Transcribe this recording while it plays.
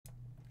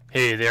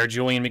Hey there,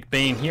 Julian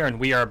McBain here, and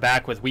we are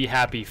back with We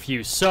Happy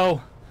Few.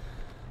 So,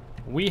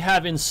 we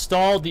have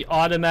installed the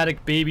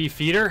automatic baby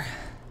feeder.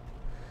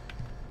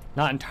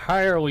 Not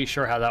entirely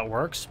sure how that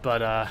works,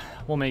 but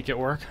we'll make it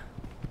work.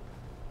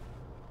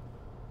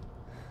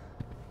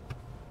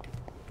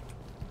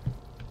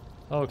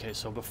 Okay,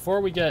 so before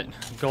we get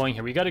going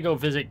here, we got to go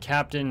visit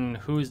Captain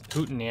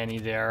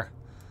Hootenanny there.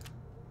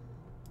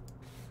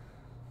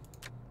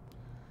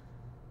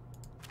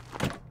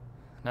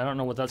 I don't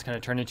know what that's going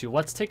to turn into.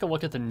 Let's take a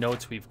look at the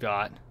notes we've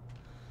got.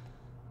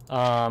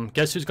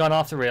 Guess who's gone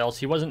off the rails?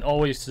 He wasn't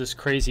always this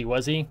crazy,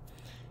 was he?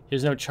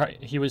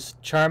 He was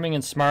charming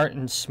and smart,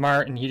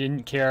 and he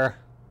didn't care.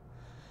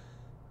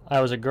 I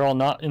was a girl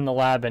not in the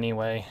lab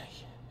anyway.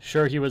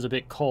 Sure, he was a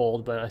bit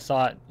cold, but I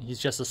thought he's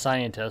just a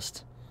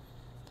scientist.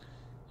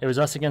 It was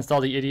us against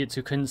all the idiots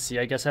who couldn't see.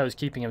 I guess I was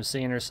keeping him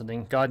sane or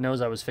something. God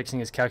knows I was fixing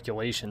his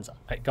calculations.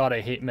 God,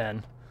 I hate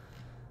men.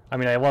 I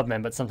mean, I love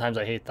men, but sometimes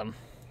I hate them.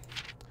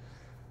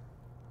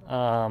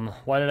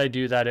 Why did I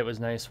do that? It was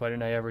nice. Why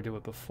didn't I ever do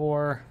it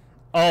before?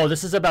 Oh,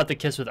 this is about the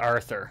kiss with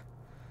Arthur.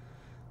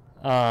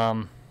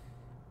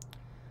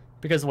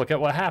 Because look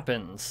at what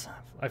happens.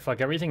 I fuck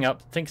everything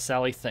up. Think,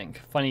 Sally, think.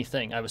 Funny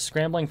thing, I was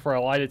scrambling for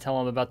a lie to tell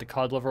him about the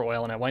cod liver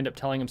oil, and I wind up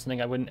telling him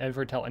something I wouldn't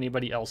ever tell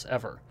anybody else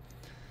ever.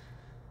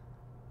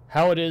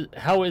 How it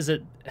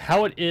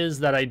is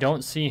that I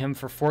don't see him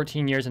for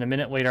 14 years, and a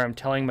minute later I'm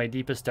telling my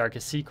deepest,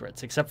 darkest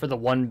secrets, except for the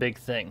one big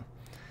thing.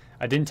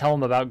 I didn't tell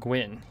him about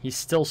Gwyn. He's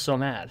still so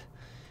mad.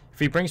 If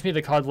he brings me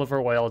the cod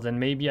liver oil, then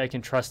maybe I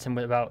can trust him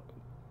about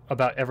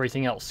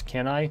everything else,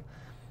 can I?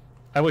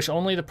 I wish the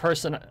only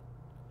person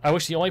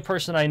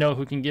I know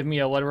who can give me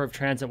a letter of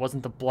transit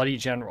wasn't the bloody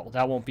general.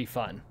 That won't be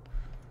fun.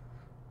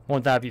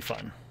 Won't that be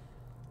fun?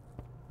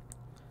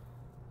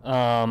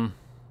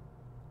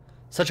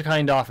 Such a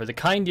kind offer. The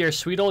kind, dear,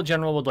 sweet old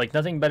general would like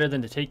nothing better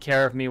than to take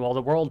care of me while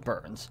the world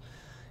burns.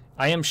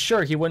 I am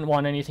sure he wouldn't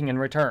want anything in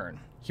return.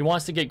 He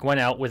wants to get Gwen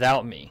out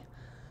without me.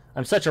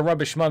 I'm such a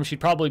rubbish mum,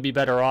 she'd probably be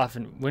better off,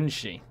 wouldn't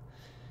she?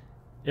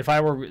 If I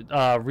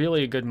were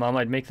really a good mum,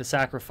 I'd make the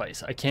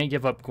sacrifice. I can't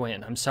give up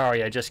Gwen. I'm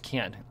sorry, I just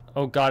can't.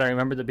 Oh God, I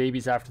remember the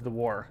babies after the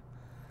war.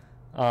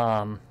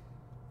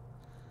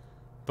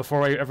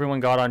 Before everyone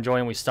got on Joy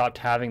and we stopped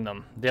having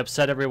them. They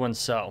upset everyone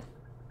so.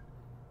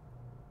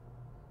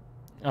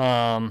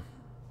 I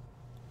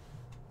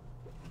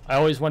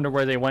always wonder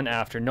where they went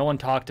after. No one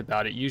talked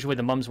about it. Usually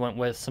the mums went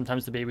with.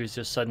 Sometimes the baby was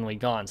just suddenly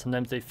gone.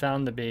 Sometimes they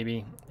found the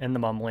baby and the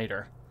mum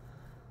later.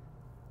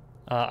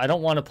 I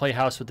don't want to play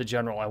house with the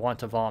general. I want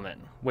to vomit.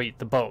 Wait,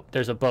 the boat.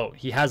 There's a boat.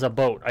 He has a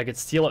boat. I could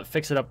steal it,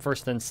 fix it up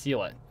first, then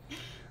steal it.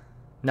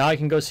 Now I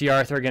can go see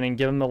Arthur again and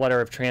give him the letter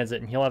of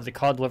transit, and he'll have the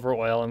cod liver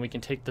oil, and we can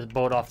take the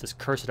boat off this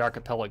cursed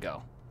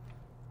archipelago.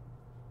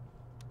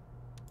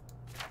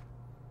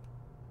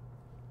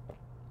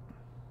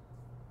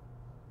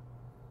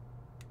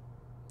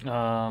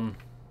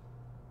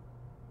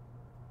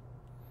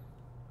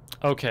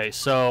 Okay,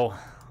 so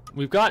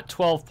we've got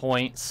 12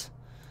 points.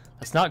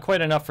 That's not quite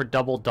enough for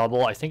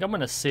double-double. I think I'm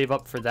going to save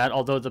up for that,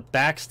 although the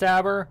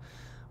backstabber,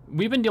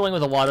 we've been dealing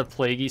with a lot of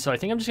plaguey, so I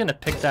think I'm just going to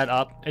pick that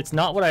up. It's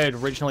not what I had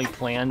originally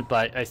planned,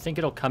 but I think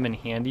it'll come in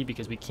handy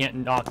because we can't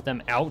knock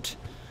them out,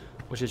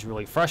 which is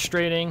really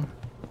frustrating.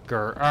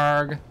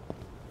 Grr-arg.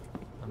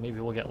 Maybe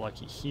we'll get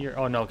lucky here.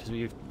 Oh, no,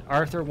 because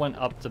Arthur went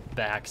up the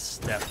back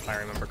step, if I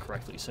remember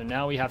correctly. So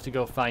now we have to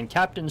go find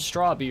Captain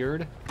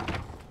Strawbeard.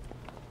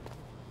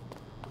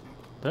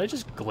 Did I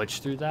just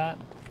glitch through that?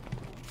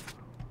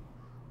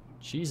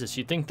 Jesus,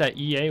 you'd think that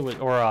EA was,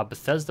 or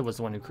Bethesda was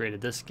the one who created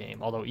this game,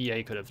 although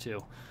EA could have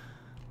too,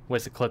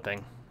 with the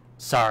clipping.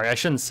 Sorry, I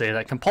shouldn't say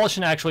that.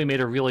 Compulsion actually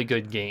made a really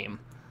good game.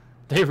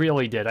 They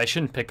really did. I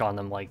shouldn't pick on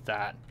them like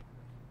that.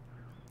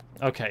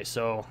 Okay,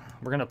 so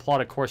we're going to plot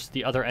a course to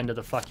the other end of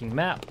the fucking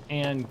map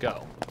and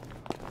go.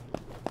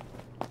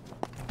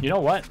 You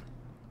know what?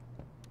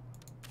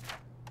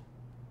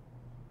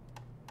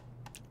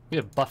 We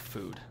have buff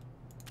food.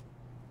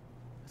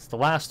 It's the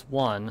last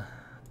one.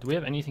 Do we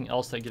have anything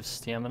else that gives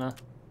stamina?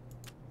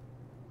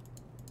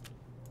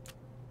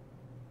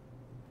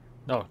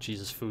 Oh,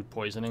 Jesus, food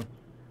poisoning.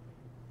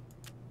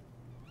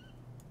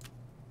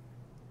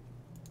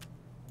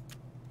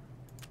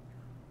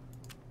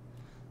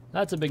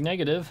 That's a big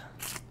negative.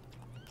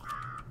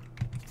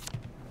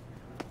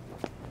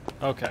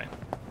 Okay.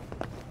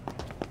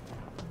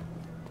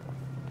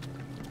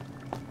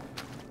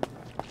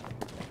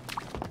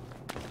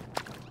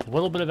 A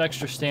little bit of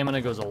extra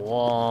stamina goes a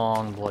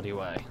long bloody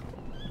way.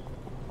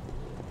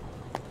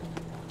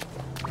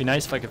 Be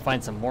nice if I could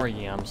find some more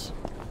yams.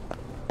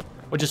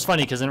 Which is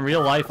funny, because in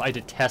real life, I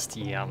detest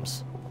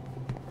yams.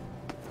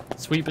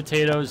 Sweet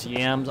potatoes,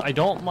 yams. I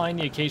don't mind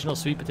the occasional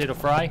sweet potato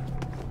fry.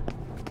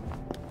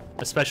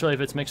 Especially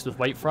if it's mixed with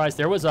white fries.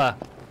 There was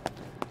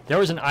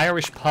an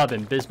Irish pub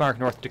in Bismarck,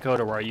 North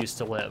Dakota, where I used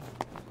to live,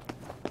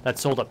 that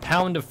sold a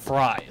pound of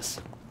fries.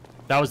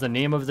 That was the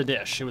name of the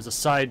dish. It was a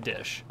side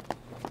dish.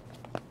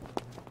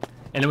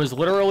 And it was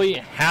literally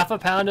half a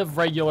pound of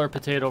regular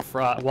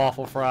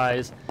waffle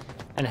fries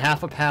and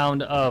half a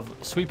pound of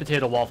sweet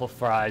potato waffle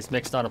fries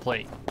mixed on a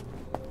plate.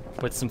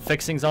 with some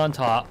fixings on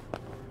top.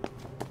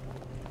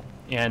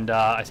 And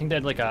I think they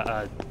had like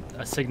a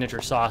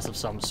signature sauce of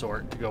some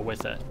sort to go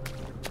with it.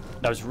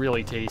 That was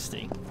really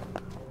tasty.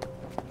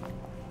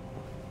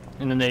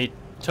 And then they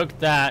took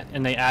that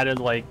and they added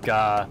like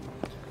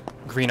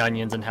green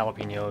onions and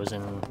jalapenos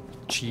and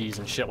cheese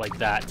and shit like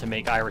that to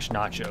make Irish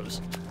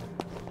nachos.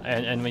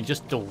 And I mean,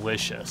 just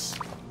delicious.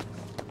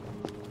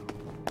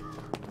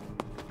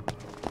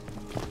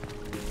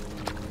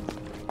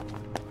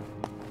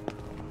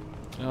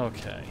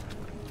 Okay.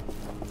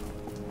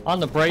 On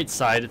the bright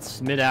side,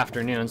 it's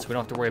mid-afternoon, so we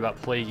don't have to worry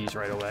about plagueies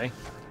right away.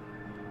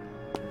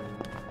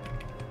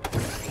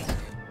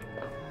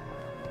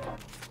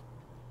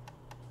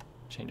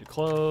 Change of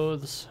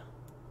clothes.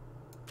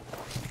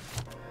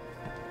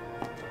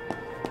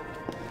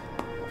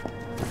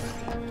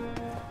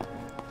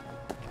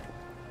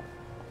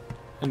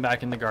 And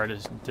back in the guard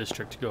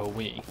district go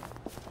we.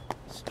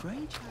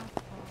 Strange how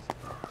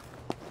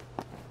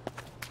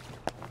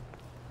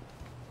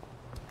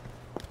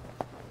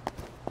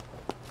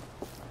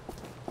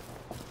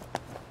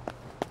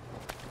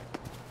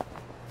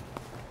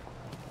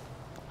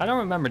I don't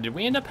remember. Did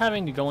we end up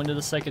having to go into the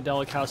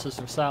psychedelic houses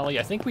for Sally?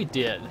 I think we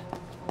did.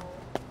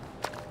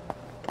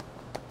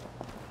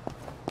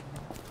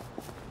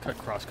 Cut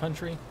cross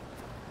country.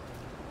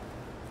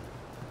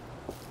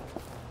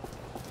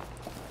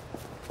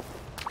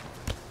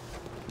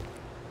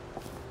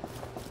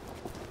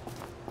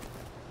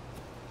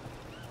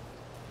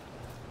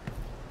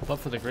 But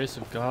for the grace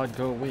of God,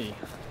 go we.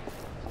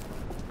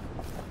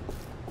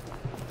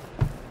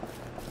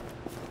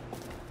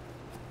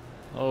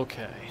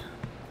 Okay.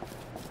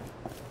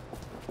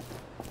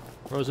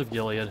 Rose of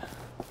Gilead.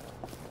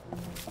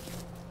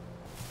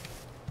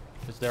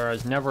 Because there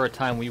is never a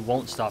time we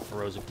won't stop for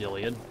Rose of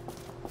Gilead.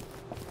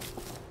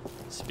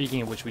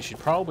 Speaking of which, we should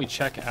probably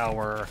check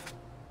our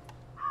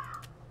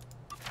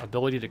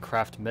ability to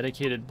craft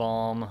medicated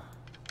balm,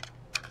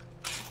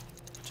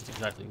 which is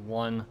exactly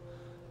 1.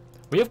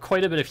 We have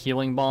quite a bit of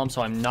healing balm,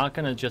 so I'm not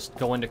going to just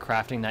go into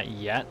crafting that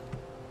yet.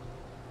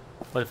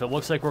 But if it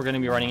looks like we're going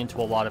to be running into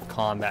a lot of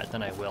combat,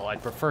 then I will.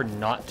 I'd prefer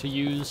not to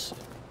use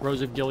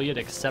Rose of Gilead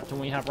except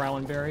when we have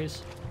Rowan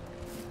berries,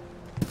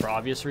 for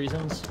obvious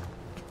reasons.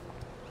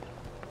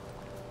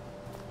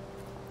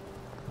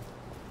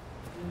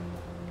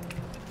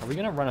 Are we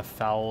going to run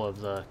afoul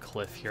of the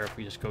cliff here if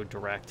we just go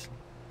direct?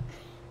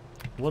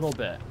 A little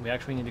bit. We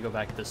actually need to go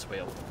back this way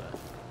a little bit.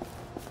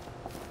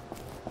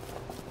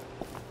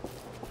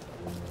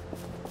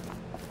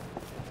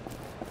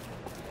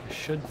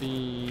 Should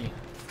be...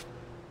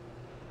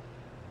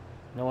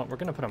 You know what? We're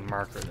going to put a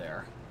marker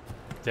there.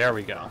 There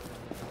we go.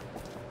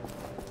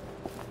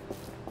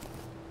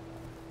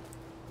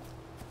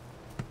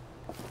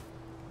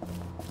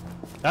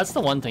 That's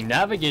the one thing.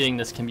 Navigating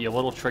this can be a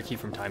little tricky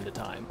from time to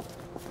time.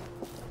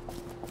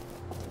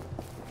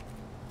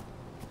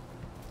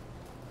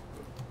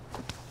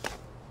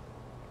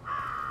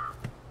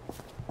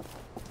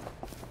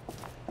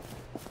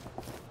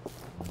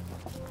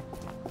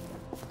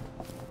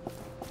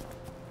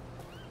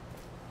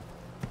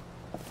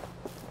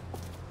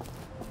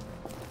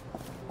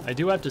 I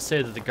do have to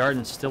say that the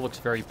garden still looks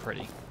very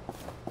pretty.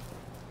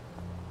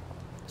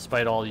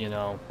 Despite all, you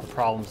know, the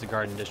problems the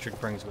garden district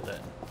brings with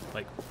it.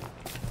 Like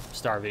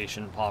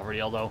starvation,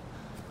 poverty, although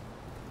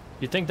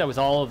you'd think that with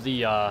all of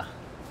the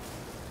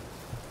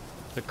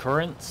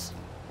currents,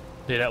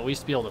 they'd at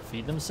least be able to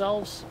feed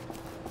themselves.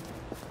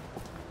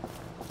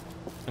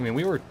 I mean,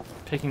 we were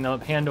picking them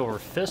up hand over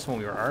fist when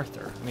we were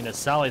Arthur. I mean, as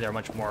Sally, they're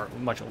much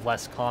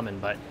less common,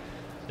 but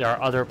there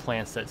are other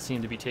plants that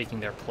seem to be taking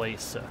their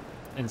place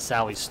in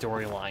Sally's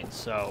storyline,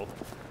 so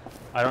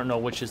I don't know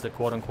which is the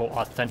quote-unquote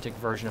authentic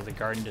version of the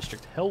garden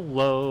district.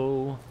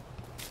 Hello!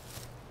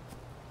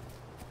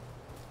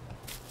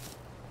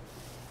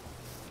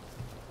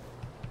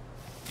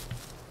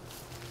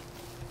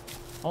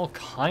 All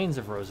kinds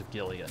of Rose of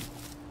Gilead.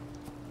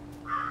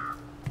 Now,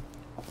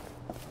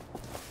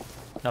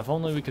 if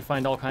only we could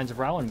find all kinds of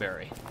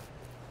Rowanberry.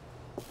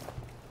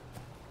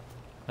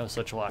 No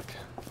such luck.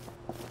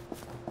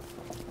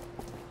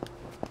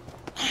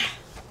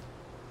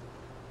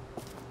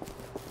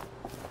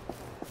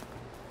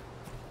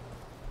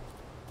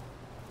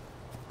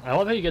 I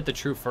love how you get the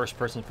true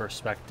first-person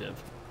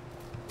perspective.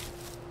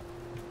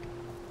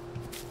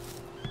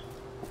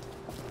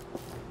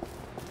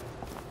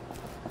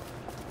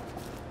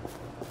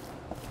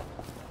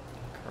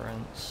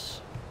 Currents.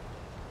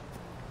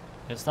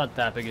 It's not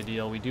that big a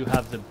deal. We do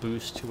have the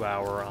boost to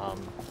our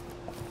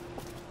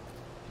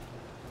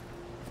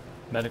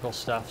medical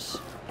stuffs.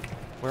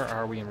 Where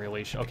are we in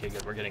relation? Okay,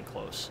 good. We're getting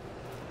close.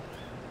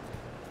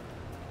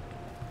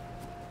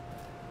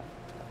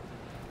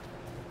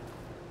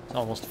 It's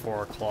almost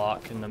 4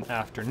 o'clock in the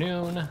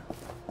afternoon.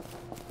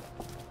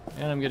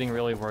 And I'm getting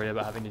really worried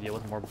about having to deal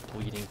with more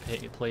bleeding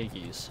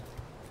plagueies.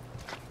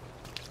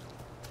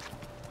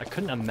 I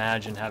couldn't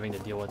imagine having to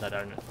deal with that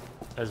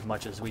as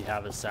much as we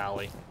have as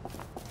Sally.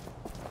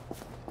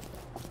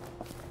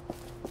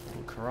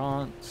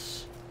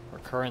 Currents.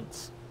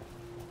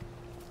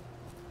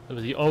 It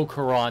was the Eau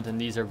Courant,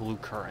 and these are blue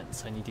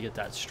currants. I need to get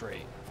that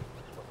straight.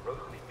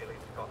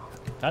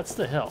 That's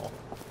the hill.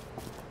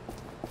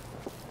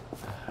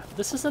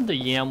 This isn't the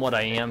Yam What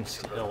I Am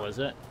hill, is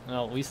it?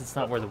 Well, at least it's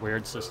not where the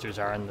Weird Sisters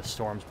are and the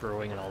storm's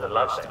brewing and all the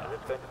other stuff.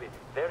 It's going to be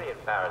very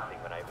embarrassing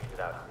when I read it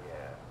out in the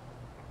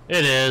air.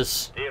 It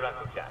is. Dear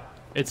Uncle Jack.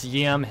 It's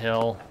Yam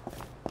Hill.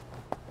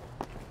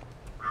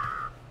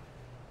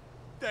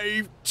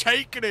 They've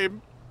taken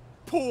him.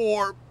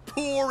 Poor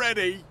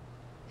Eddie.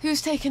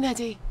 Who's taken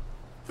Eddie?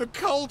 The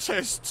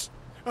cultists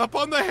up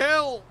on the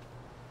hill.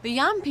 The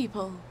Yam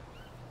people?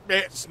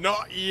 It's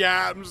not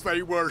yams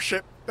they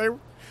worship.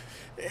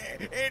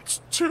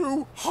 It's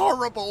too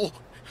horrible.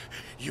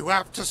 You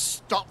have to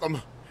stop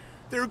them.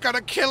 They're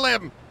gonna kill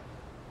him.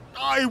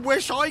 I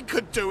wish I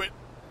could do it.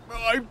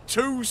 I'm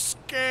too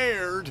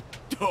scared.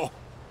 Oh,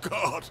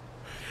 God.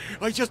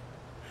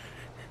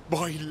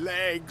 My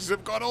legs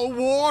have got all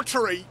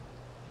watery.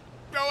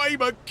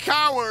 I'm a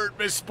coward,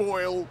 Miss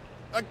Boyle.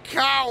 A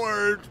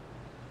coward.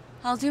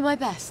 I'll do my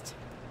best.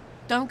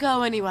 Don't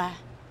go anywhere.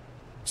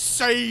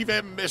 Save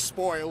him, Miss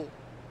Boyle.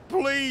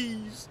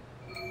 Please.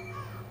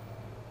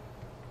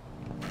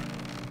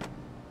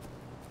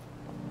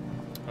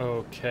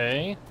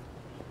 Okay.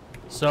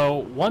 So,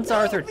 once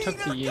Arthur took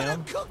the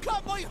yam... Cook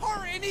up my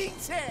heart and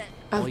eat it!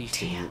 Oh, I dear.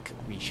 think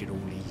we should all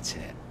eat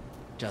it.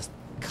 Just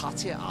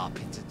cut it up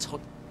into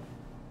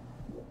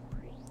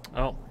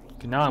Oh,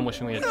 now I'm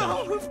wishing we had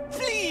finished. No,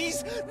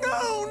 please!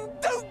 No,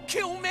 don't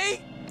kill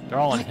me! They're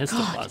all on My God.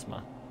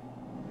 histoplasma.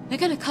 They're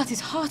gonna cut his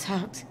heart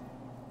out.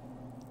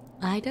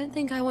 I don't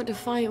think I want to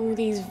fight all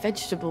these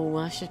vegetable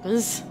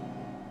worshippers.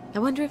 I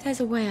wonder if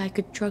there's a way I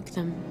could drug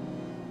them.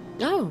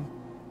 Oh,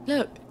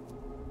 look.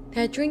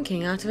 They're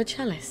drinking out of a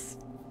chalice.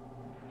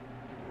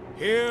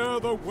 Hear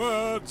the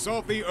words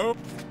of the old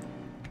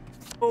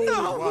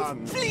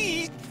one.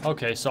 Please!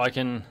 Okay, so I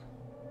can...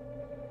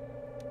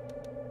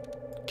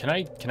 Can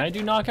I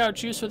do knockout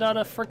juice without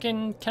a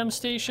frickin' chem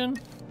station?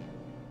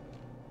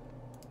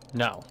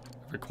 No.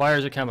 It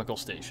requires a chemical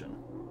station.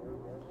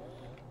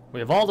 We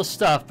have all the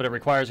stuff, but it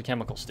requires a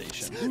chemical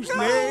station. Whose No,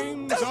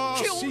 names don't are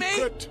kill me.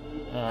 secret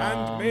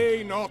and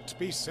may not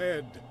be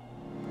said.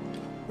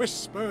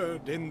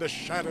 Whispered in the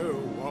shadow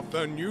of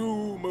the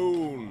new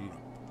moon.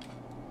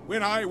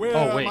 When I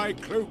wear wait. my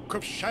cloak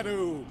of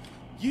shadow,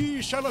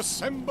 ye shall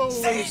assemble in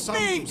Save some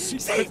me!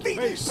 secret Save me,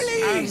 place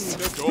please!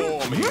 and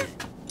adore me.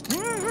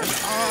 And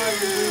I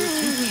will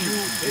teach you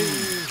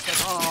things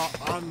that are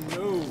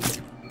unknown.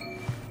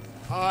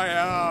 I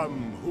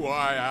am who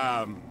I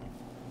am.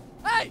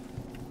 Hey!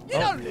 You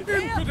don't live here!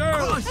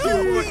 Infidels!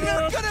 You're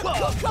gonna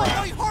cook up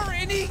my heart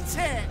and eat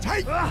it!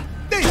 Take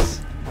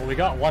this! Well, we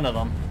got one of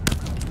them.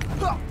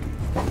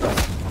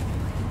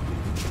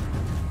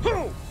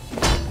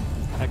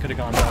 That could have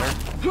gone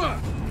better.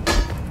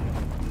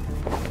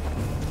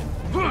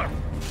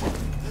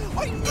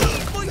 I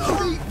need my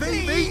heart,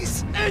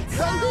 please!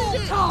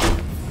 Help!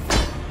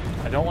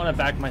 I don't want to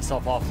back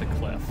myself off the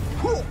cliff.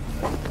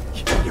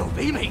 You're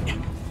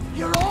beaming!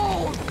 You're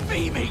all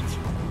beaming!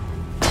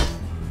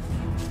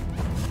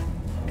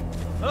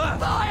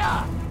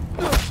 Fire!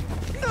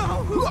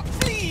 No!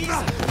 Please!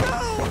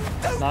 No!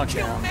 Don't Knock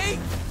kill down. me!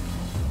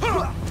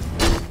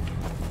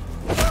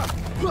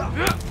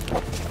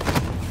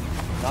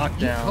 Knocked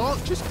down.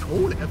 Can't just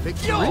call it a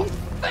victory. Your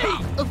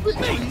A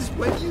victory's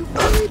when you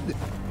win.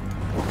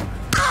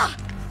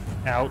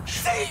 Ouch.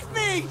 Save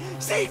me!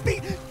 Save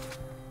me!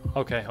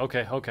 Okay.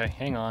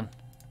 Hang on.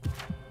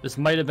 This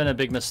might have been a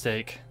big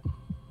mistake.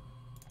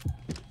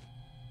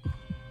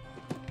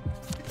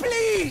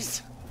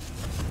 Please!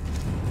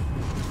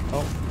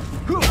 Oh.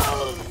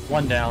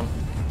 One down.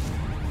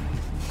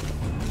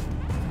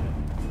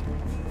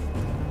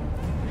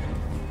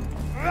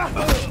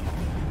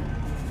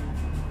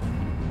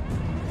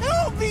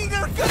 Help me!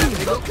 They're gonna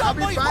They're cook not up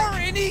my coming back.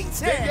 heart and eat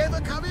They're it!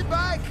 never coming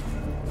back.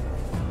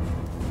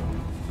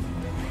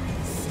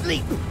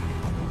 Sleep.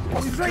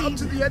 We've come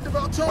to the end of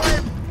our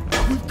time.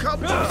 We've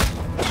come to...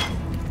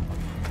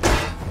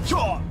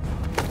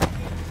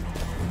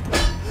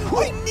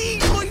 I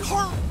need my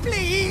heart,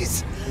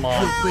 please! Come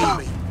on. You're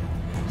beaming.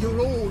 You're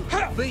all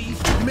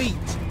beef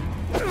meat.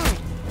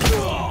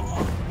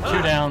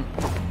 Two down.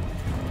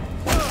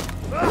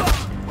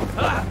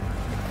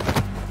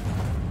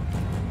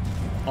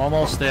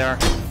 Almost there.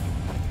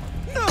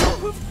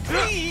 No!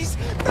 Please!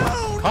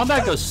 No! Combat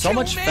don't goes so kill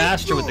much me.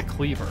 faster with the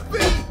cleaver.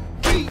 Beef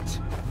meat.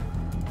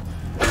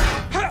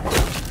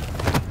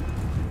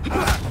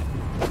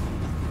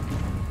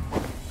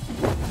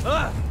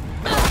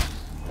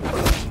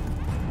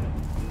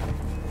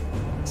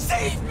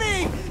 Save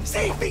me!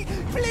 Save me!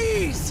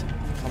 Please!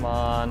 Come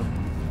on.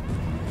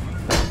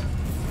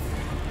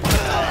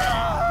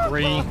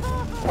 3.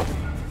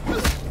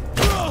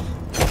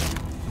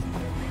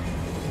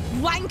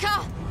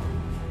 Wanker!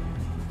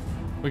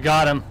 We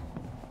got him.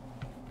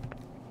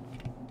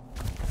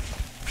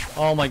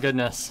 Oh my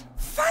goodness.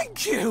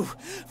 Thank you!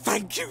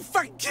 Thank you!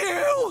 Thank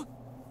you!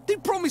 They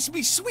promised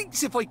me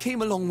sweets if I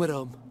came along with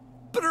them.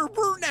 But there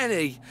weren't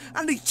any,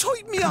 and they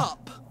tied me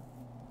up.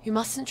 You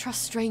mustn't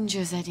trust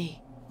strangers,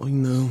 Eddie. I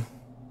know.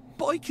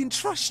 But I can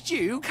trust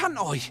you, can't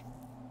I?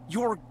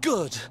 You're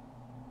good.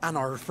 And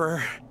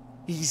Arthur,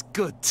 he's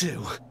good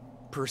too.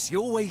 Percy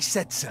always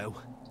said so.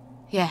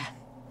 Yeah.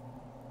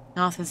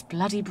 Arthur's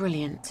bloody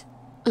brilliant.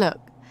 Look,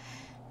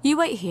 you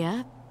wait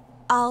here.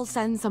 I'll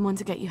send someone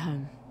to get you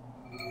home.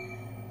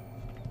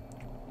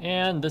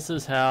 And this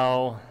is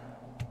how...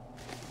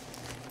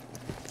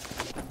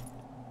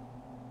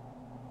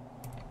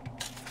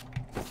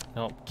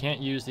 Nope, can't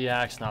use the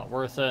axe, not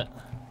worth it.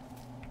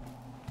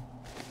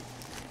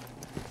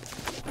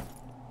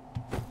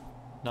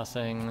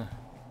 Nothing.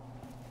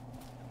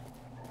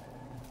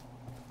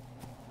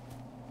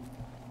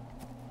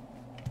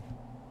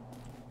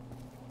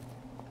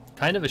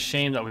 Kind of a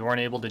shame that we weren't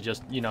able to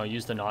just, you know,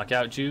 use the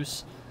knockout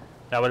juice.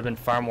 That would have been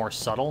far more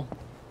subtle.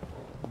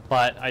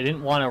 But I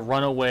didn't want to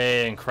run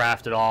away and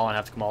craft it all and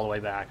have to come all the way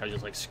back. I was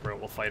just like, screw it,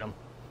 we'll fight him.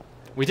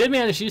 We did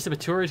manage to use the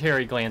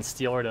pituitary gland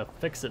stealer to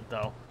fix it,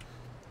 though.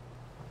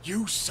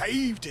 You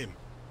saved him.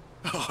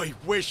 I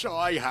wish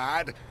I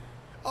had.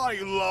 I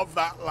love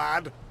that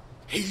lad.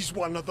 He's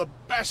one of the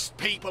best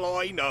people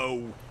I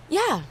know.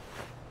 Yeah.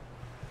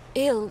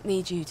 He'll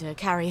need you to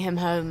carry him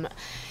home.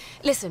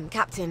 Listen,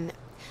 Captain,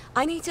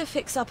 I need to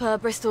fix up a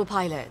Bristol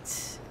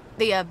pilot.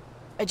 The,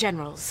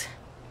 General's.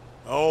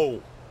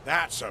 Oh,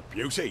 that's a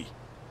beauty.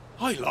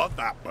 I love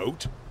that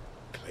boat.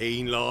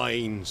 Clean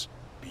lines,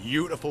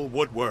 beautiful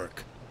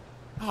woodwork.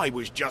 I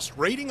was just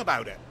reading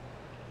about it.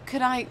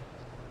 Could I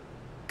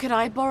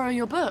borrow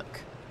your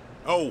book?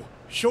 Oh,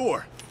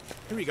 sure.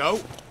 Here we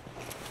go.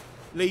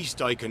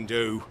 Least I can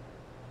do.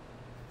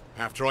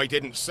 After I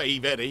didn't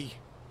save Eddie,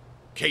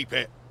 keep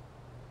it.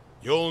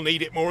 You'll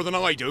need it more than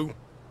I do.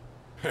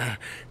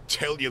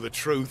 Tell you the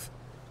truth,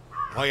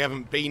 I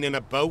haven't been in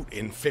a boat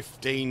in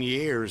 15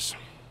 years.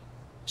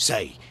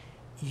 Say,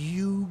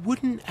 you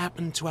wouldn't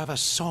happen to have a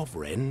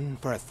sovereign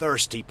for a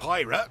thirsty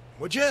pirate,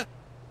 would you?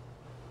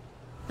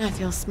 I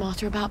feel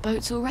smarter about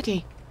boats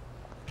already.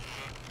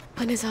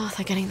 When is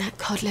Arthur getting that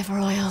cod liver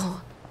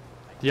oil?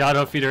 The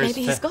auto feeder is...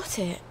 Maybe he's got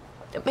it.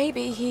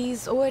 Maybe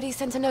he's already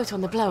sent a note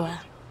on the blower.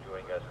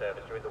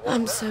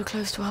 I'm so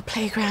close to our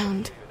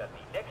playground.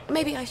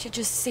 Maybe I should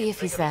just see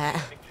if he's there.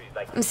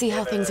 And see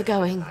how things are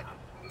going.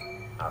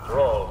 After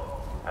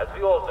all, as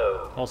we all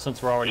know... Well,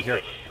 since we're already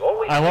here.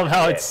 I love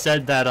how it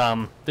said that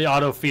the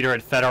auto feeder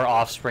had fed our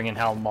offspring and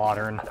how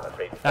modern.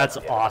 That's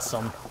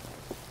awesome.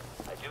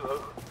 I do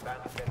hope fans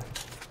can...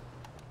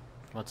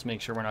 Let's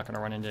make sure we're not going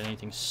to run into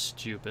anything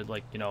stupid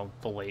like, you know,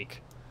 the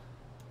lake.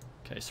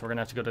 Okay, so we're going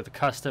to have to go to the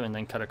custom and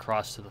then cut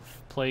across to the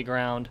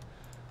playground.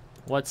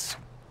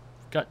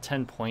 Got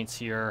 10 points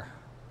here.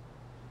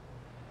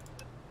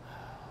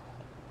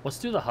 Let's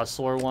do the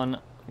hustler one.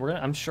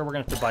 I'm sure we're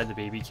going to have to buy the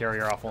baby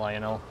carrier off of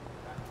Lionel.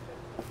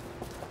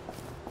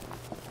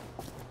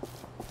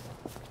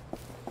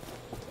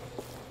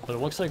 But it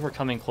looks like we're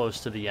coming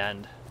close to the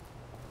end.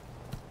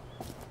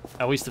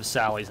 At least of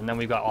Sally's, and then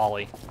we've got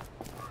Ollie.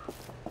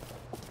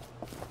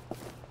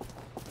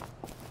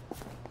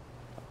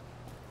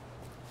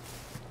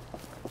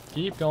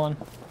 Keep going.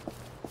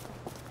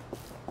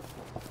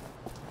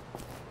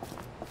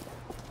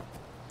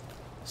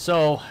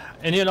 So,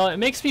 and you know, it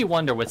makes me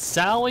wonder, with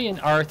Sally and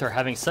Arthur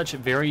having such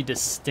very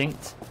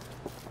distinct,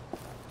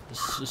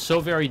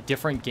 so very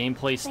different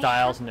gameplay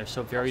styles, and they're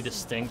so very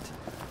distinct,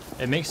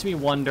 it makes me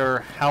wonder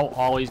how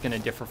Ollie's going to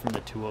differ from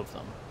the two of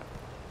them.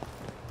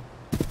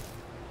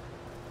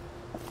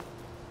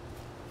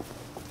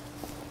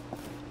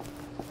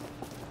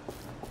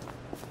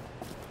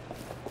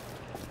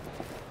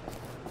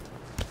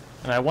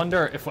 And I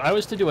wonder, if I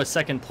was to do a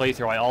second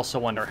playthrough, I also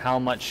wonder how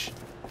much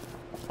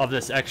of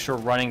this extra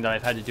running that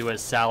I've had to do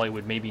as Sally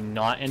would maybe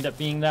not end up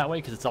being that way,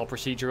 because it's all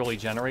procedurally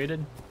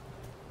generated.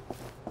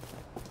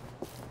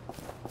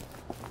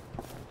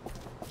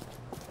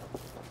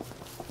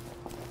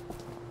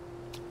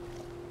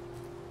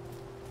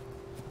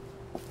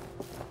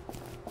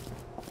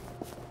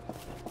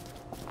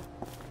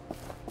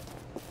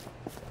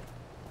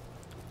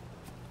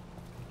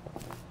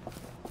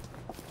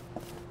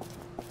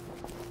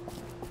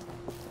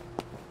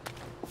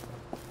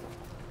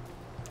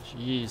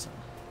 Jeez.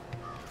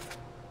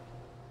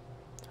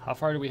 How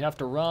far do we have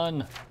to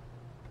run?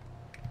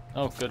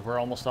 Oh, good. We're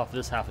almost off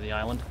this half of the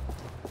island.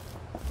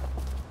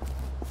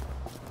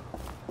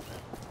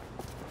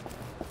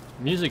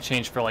 Music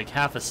changed for like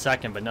half a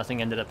second, but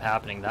nothing ended up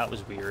happening. That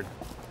was weird.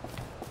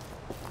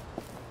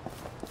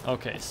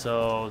 Okay,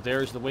 so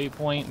there's the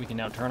waypoint. We can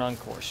now turn on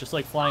course. Just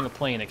like flying a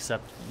plane,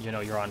 except, you know,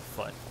 you're on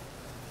foot.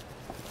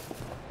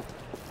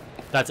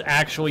 That's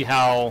actually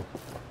how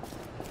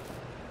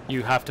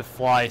you have to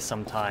fly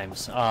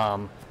sometimes.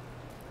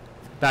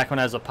 Back when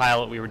I was a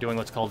pilot, we were doing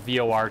what's called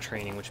VOR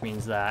training, which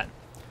means that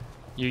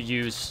you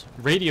use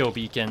radio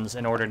beacons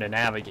in order to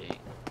navigate.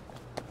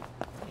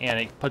 And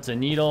it puts a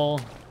needle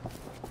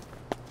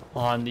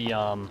on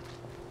the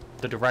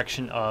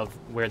direction of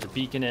where the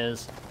beacon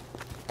is.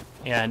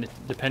 And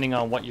depending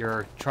on what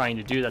you're trying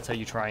to do, that's how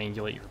you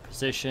triangulate your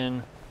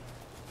position.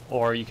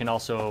 Or you can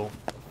also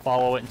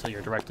follow it until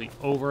you're directly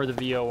over the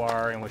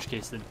VOR, in which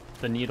case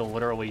the needle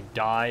literally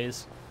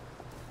dies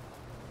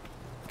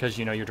because,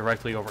 you know, you're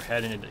directly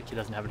overhead and he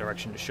doesn't have a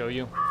direction to show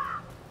you.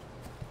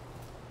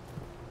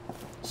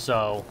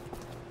 So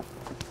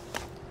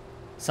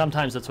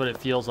sometimes that's what it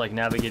feels like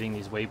navigating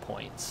these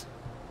waypoints.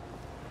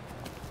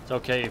 It's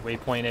okay,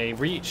 waypoint A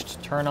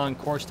reached, turn on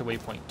course to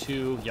waypoint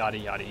 2, yada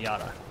yada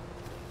yada.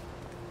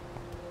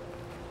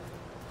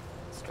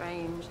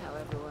 Strange how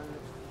everyone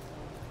looks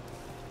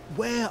the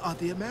Where are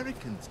the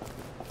Americans?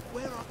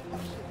 Where are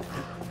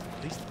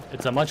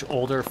It's a much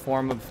older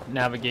form of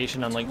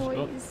navigation, unlike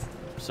Toys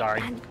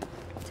sorry, and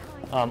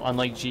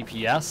unlike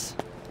GPS.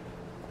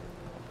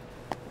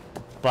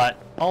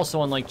 But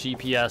also, unlike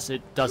GPS,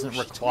 it doesn't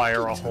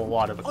require a whole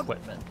lot of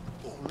equipment.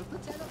 all of the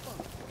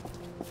telephones?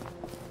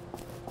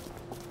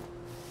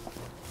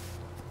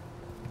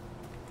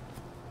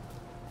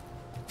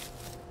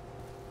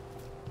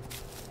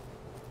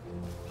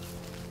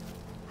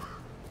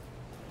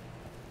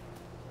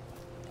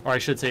 Or I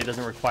should say, it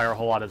doesn't require a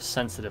whole lot of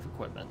sensitive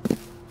equipment.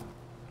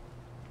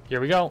 Here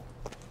we go.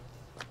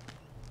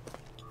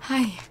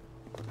 Hi.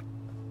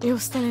 You're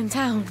still in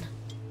town.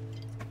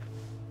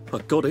 I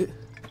got it.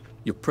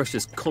 Your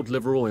precious cod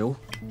liver oil.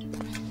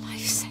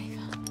 Lifesaver.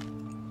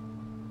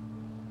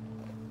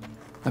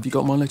 Have you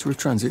got my letter of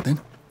transit then?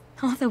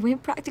 Arthur, we're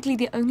practically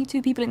the only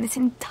two people in this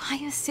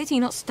entire city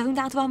not stoned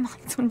out of our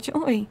minds on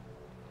joy.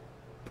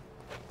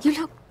 You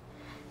look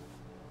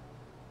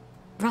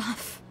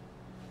rough.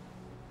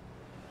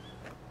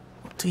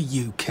 What do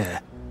you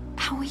care?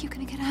 How are you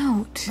going to get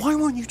out? Why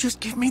won't you just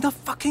give me the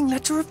fucking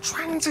letter of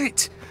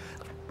transit?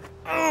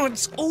 Oh,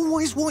 it's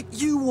always what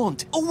you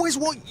want. Always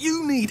what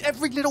you need.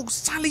 Every little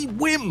Sally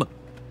whim.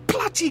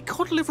 Bloody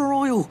cod liver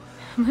oil.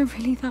 Am I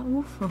really that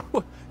awful?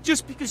 What,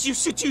 just because you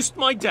seduced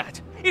my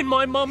dad in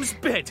my mum's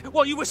bed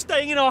while you were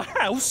staying in our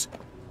house?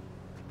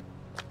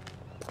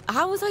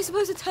 How was I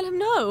supposed to tell him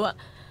no?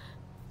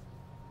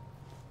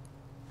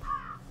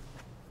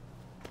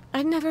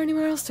 I'd never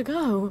anywhere else to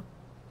go.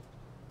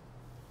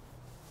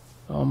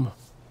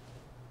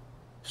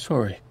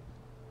 Sorry.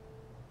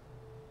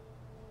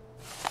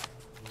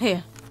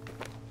 Here.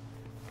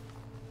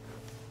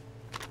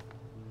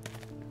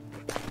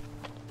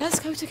 Let's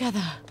go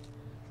together.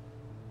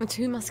 We're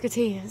two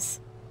musketeers.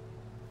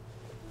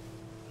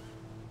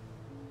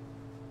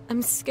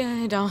 I'm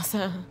scared,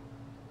 Arthur.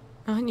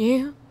 Aren't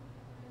you?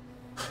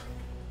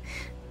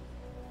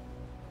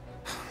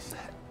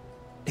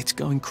 It's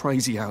going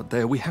crazy out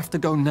there. We have to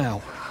go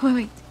now.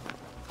 Wait.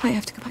 I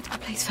have to go back to my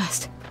place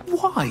first.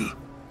 Why?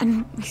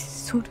 And we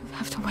sort of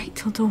have to wait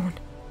till dawn.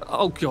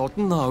 Oh, God,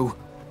 no.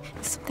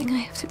 There's something I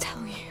have to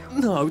tell you.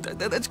 No,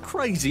 that's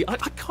crazy. I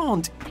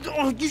can't.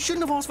 Oh, you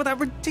shouldn't have asked for that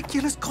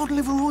ridiculous cod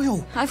liver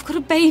oil. I've got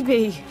a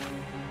baby.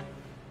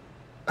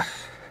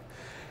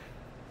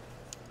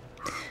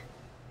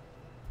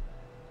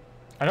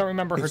 I don't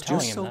remember her It's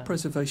telling just him that.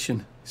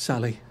 self-preservation,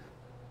 Sally.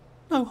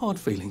 No hard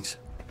feelings.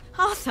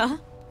 Arthur?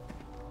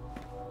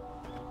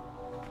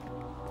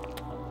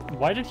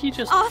 Why did he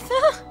just...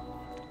 Arthur?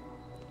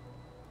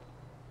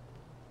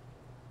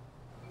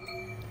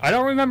 I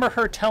don't remember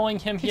her telling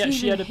him Did he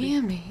she had even a...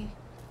 hear me?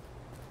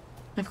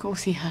 Of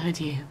course he heard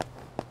you.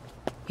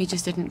 He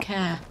just didn't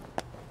care.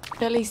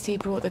 At least he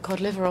brought the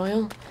cod liver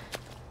oil.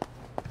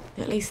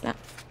 At least that...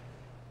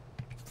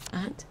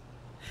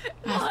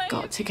 I've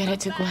got to get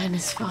it to Gwen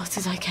as fast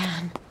as I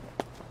can.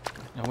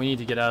 And we need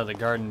to get out of the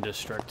garden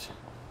district.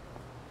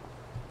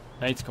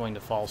 Night's going to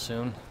fall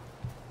soon.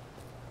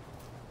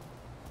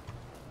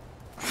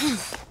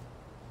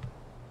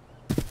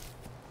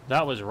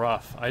 That was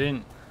rough. I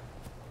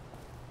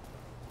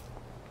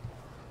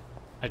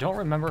don't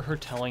remember her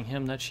telling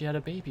him that she had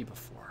a baby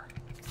before.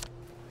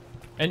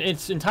 And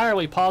it's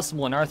entirely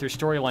possible in Arthur's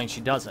storyline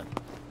she doesn't.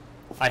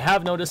 I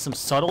have noticed some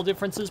subtle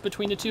differences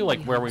between the two,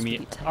 like where we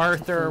meet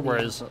Arthur,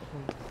 whereas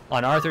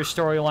on Arthur's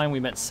storyline we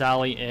met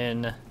Sally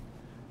in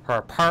her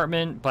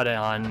apartment, but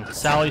on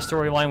Sally's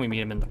storyline we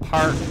meet him in the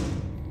park,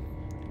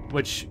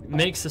 which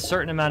makes a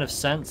certain amount of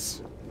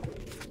sense.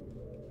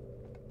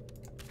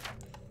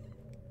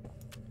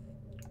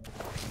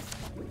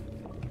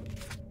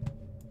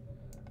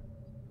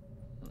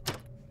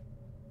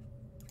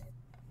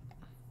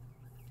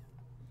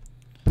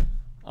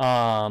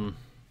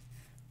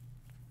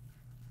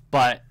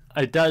 But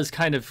it does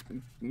kind of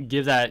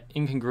give that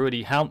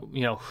incongruity. How,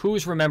 you know,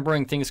 who's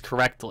remembering things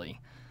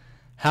correctly?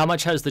 How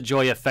much has the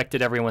joy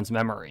affected everyone's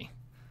memory?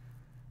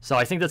 So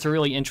I think that's a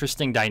really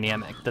interesting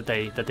dynamic that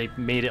they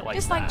made it like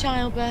Just that. like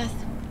childbirth.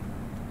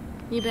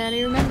 You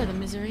barely remember the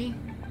misery.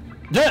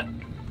 Yeah.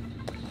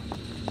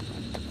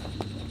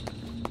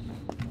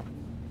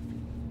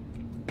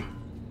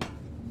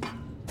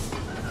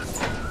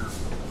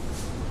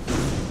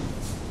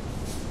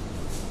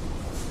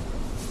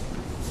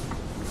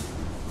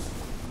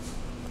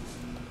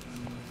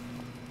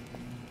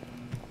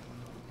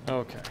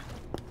 Okay.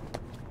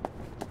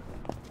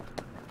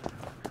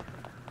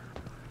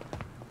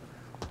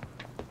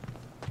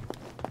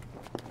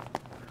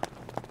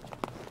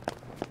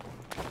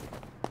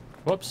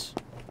 Whoops.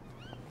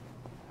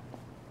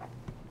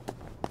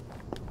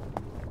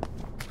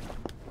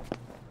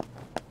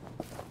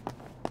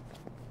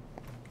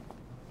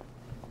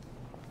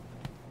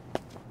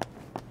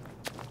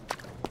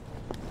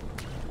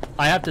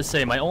 I have to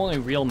say, my only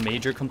real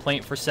major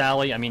complaint for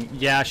Sally, I mean,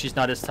 yeah, she's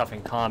not as tough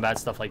in combat,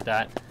 stuff like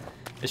that.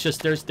 It's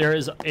just there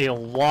is a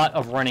lot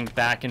of running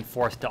back and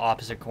forth to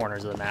opposite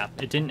corners of the map.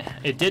 It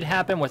did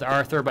happen with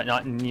Arthur, but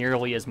not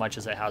nearly as much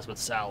as it has with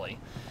Sally.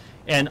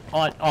 And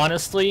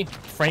honestly,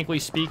 frankly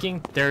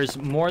speaking, there's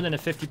more than a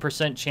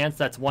 50% chance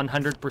that's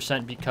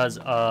 100% because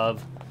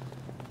of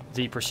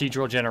the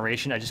procedural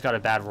generation. I just got a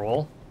bad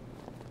roll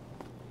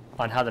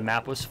on how the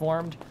map was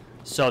formed.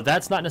 So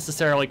that's not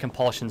necessarily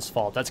Compulsion's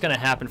fault. That's going to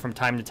happen from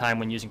time to time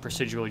when using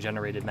procedurally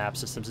generated map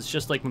systems. It's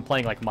just like when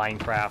playing like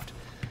Minecraft.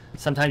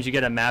 Sometimes you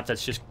get a map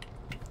that's just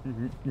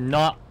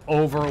not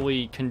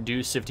overly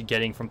conducive to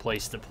getting from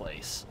place to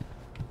place.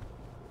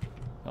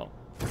 Oh.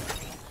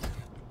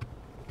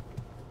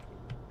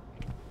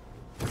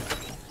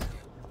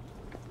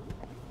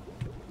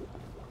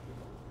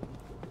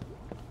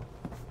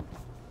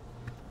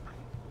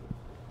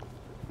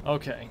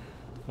 Okay,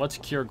 let's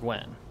cure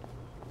Gwen.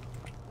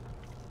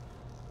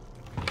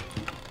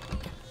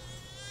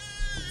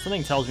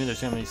 Something tells me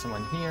there's gonna be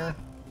someone here.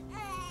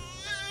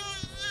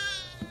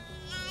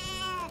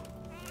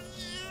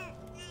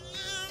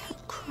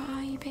 Don't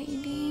cry,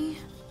 baby.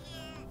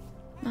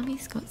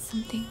 Mummy's got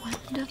something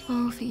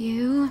wonderful for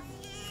you.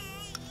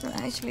 Well,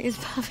 actually, it's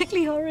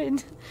perfectly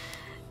horrid.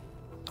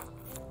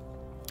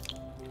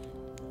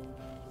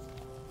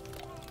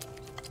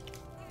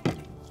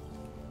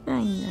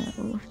 I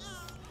know.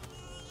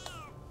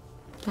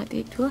 But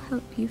it will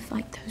help you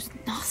fight those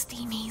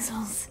nasty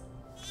measles.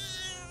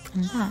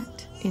 And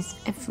that is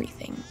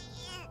everything.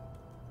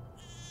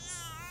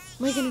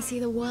 We're gonna see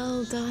the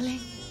world, darling.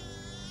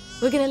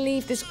 We're gonna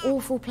leave this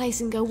awful place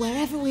and go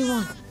wherever we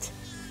want.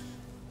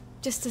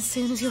 Just as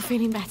soon as you're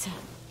feeling better.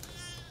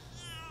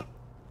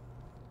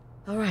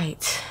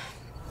 Alright.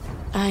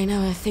 I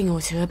know a thing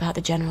or two about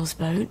the General's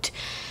boat.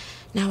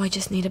 Now I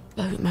just need a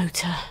boat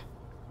motor.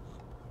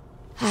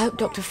 I hope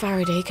Dr.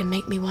 Faraday can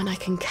make me one I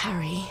can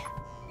carry.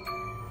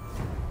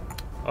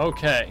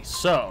 Okay,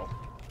 so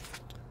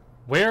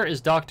where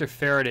is Dr.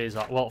 Faraday's?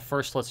 Well,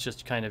 first let's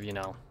just kind of, you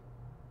know.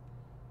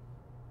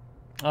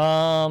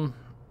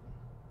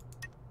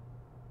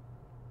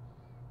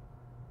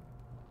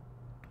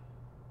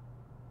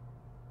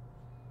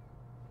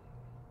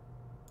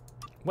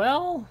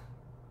 Well,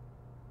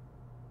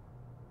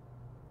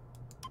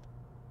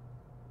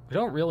 we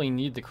don't really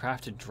need the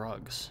crafted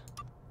drugs.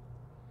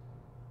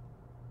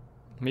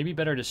 Maybe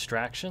better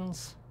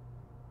distractions?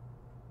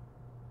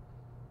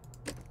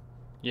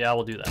 Yeah,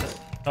 we'll do that.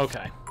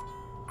 Okay.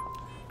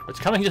 It's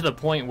coming to the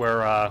point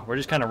where we're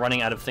just kind of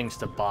running out of things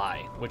to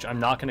buy, which I'm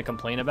not going to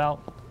complain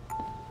about.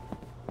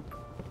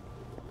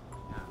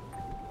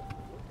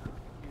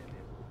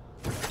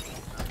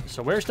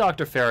 So where's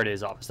Dr.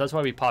 Faraday's office? That's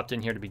why we popped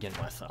in here to begin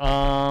with.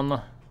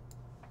 Tell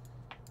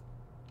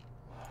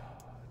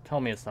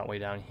me it's not way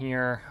down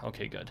here.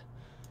 Okay, good.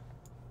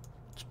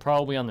 It's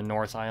probably on the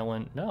North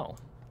Island. No.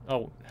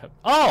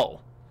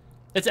 Oh!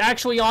 It's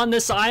actually on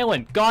this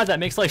island! God, that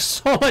makes life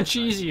so much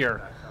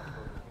easier.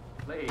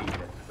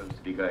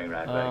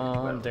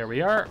 There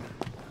we are.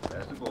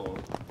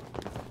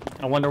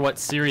 I wonder what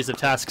series of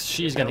tasks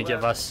she's going to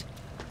give us.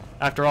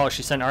 After all,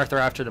 she sent Arthur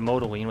after the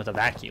Modeline with a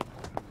vacuum.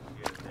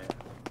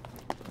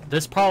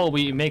 This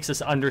probably makes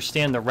us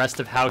understand the rest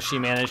of how she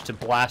managed to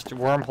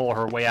wormhole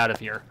her way out of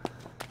here.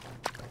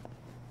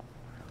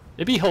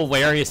 It'd be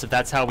hilarious if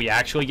that's how we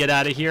actually get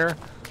out of here.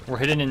 We're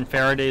hidden in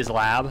Faraday's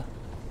lab.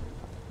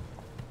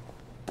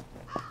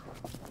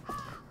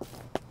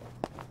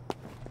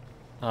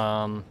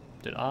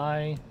 Did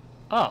I?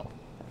 Oh.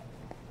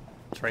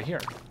 It's right here.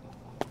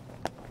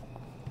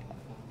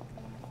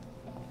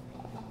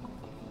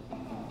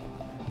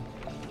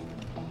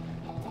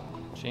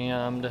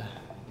 Jammed.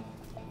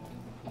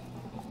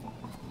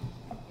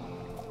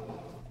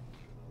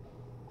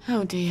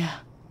 Oh dear.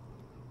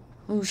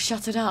 Oh,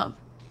 shut it up.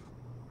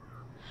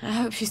 I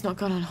hope she's not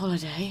gone on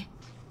holiday.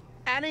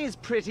 Annie's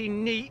pretty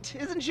neat,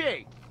 isn't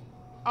she?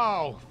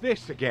 Oh,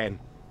 this again.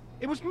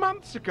 It was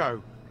months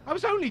ago. I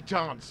was only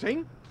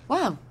dancing.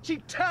 Well, she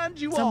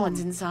turned you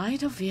someone's on.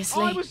 Inside,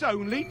 obviously. I was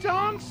only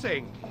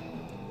dancing.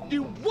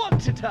 You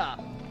wanted her.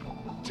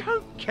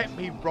 Don't get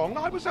me wrong,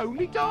 I was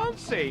only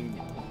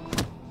dancing.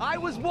 I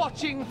was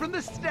watching from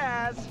the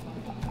stairs.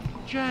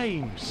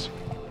 James,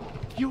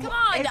 you're Come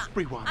on,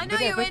 everyone I know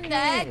that you're ever in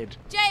cared.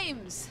 there.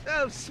 James.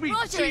 Oh, sweet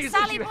Roger, Jesus, it's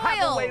Sally you have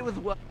a Boyle. way with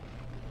work.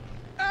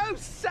 Oh,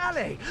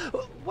 Sally!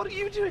 What are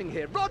you doing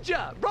here?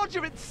 Roger!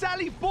 Roger, it's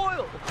Sally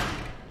Boyle!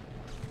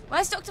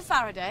 Where's Dr.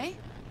 Faraday?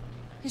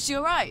 Is she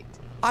alright?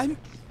 I'm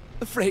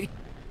afraid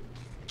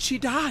she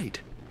died.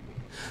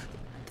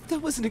 There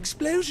was an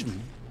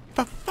explosion.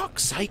 For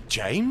fuck's sake,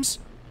 James.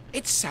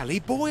 It's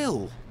Sally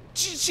Boyle.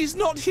 She's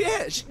not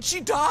here.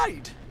 She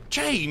died.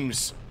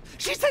 James!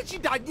 She said she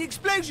died in the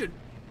explosion.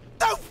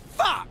 Oh,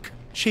 fuck!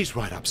 She's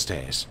right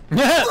upstairs.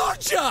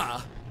 Roger!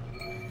 Oh,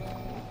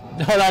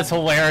 that's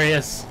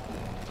hilarious.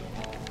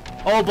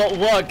 Oh, but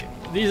look,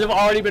 these have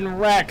already been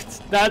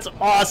wrecked. That's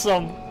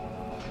awesome.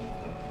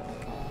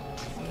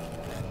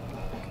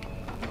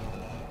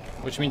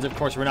 Which means, of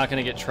course, we're not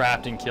going to get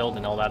trapped and killed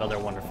and all that other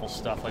wonderful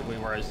stuff like we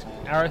were as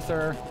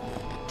Arthur.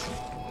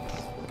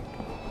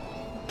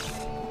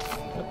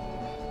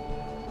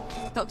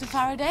 Dr.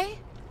 Faraday?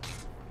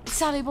 It's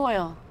Sally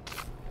Boyle.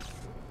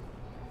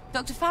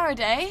 Dr.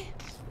 Faraday?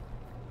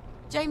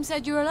 James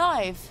said you're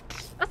alive.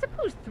 I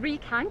suppose 3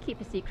 can keep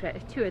a secret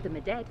if 2 of them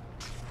are dead.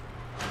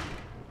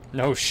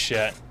 No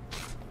shit.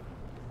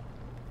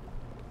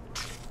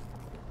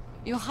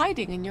 You're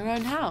hiding in your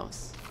own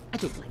house. I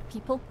don't like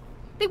people.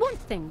 They want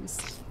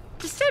things.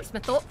 Disturbs my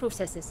thought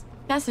processes.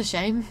 That's a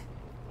shame.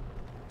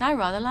 I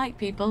rather like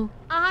people.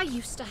 I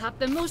used to have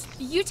the most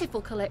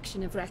beautiful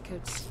collection of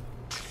records.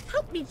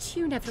 Helped me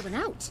tune everyone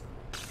out.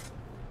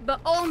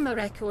 But all my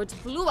records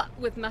blew up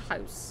with my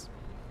house.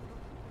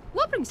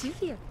 What brings you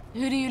here?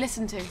 Who do you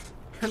listen to?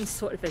 I'm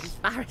sort of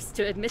embarrassed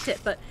to admit it,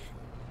 but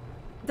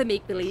the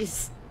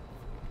make-believes.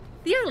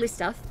 The early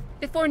stuff,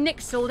 before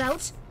Nick sold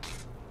out.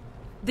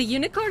 The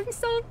Unicorn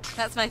song?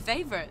 That's my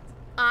favourite.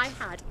 I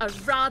had a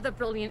rather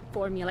brilliant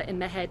formula in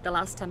my head the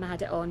last time I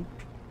had it on.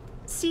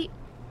 See,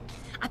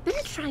 I've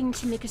been trying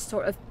to make a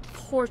sort of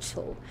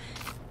portal.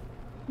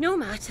 No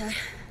matter.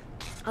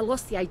 I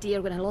lost the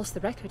idea when I lost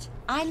the record.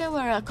 I know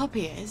where a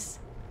copy is.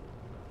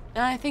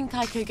 I think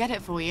I could get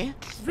it for you.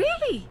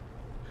 Really?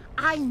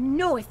 I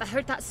know if I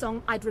heard that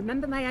song, I'd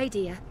remember my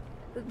idea.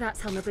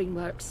 That's how my brain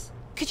works.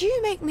 Could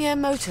you make me a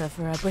motor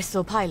for a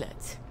Bristol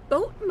Pilot?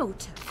 Boat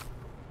motor?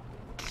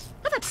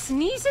 I thought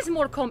sneeze is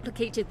more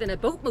complicated than a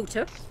boat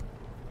motor.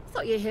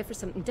 Thought you were here for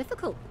something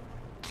difficult.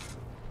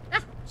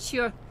 Ah,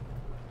 sure.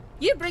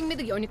 You bring me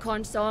the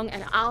Unicorn song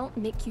and I'll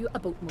make you a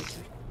boat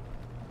motor.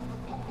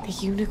 The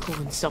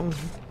Unicorn song.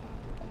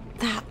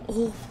 That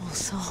awful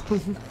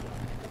song.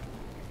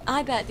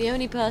 I bet the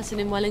only person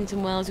in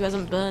Wellington Wells who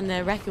hasn't burned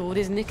their record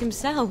is Nick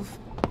himself.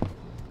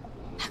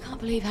 I can't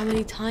believe how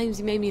many times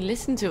he made me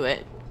listen to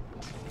it.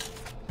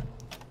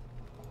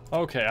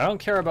 Okay, I don't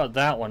care about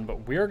that one,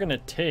 but we're gonna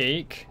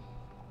take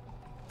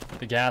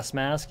the gas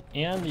mask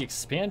and the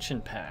expansion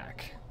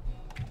pack.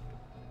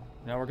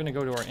 Now we're gonna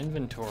go to our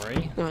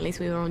inventory. Or at least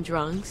we were on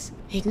drugs.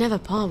 He'd never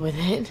part with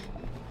it.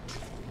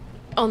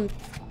 On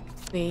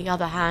the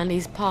other hand,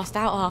 he's passed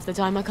out half the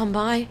time I come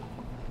by.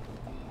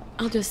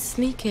 I'll just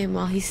sneak in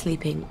while he's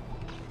sleeping.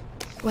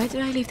 Where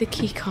did I leave the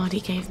key card he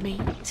gave me?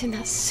 It's in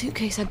that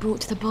suitcase I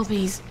brought to the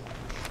Bobbies.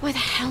 Why the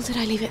hell did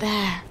I leave it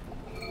there?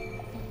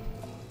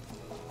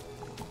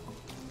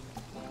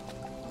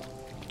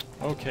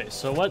 Okay,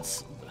 so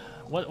let's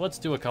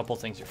do a couple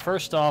things here.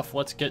 First off,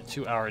 let's get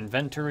to our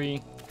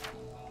inventory.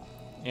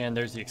 And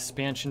there's the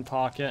expansion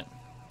pocket.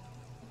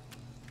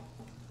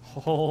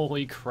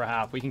 Holy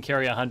crap, we can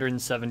carry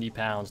 170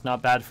 pounds.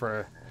 Not bad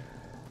for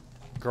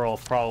a girl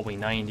of probably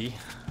 90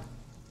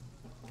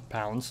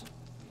 pounds.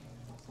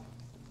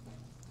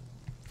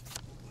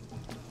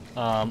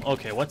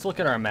 Okay, let's look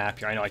at our map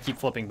here. I know I keep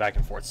flipping back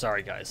and forth.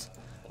 Sorry, guys.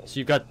 So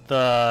you've got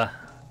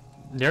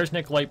there's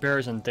Nick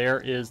Lightbearers, and there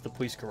is the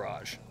police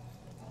garage.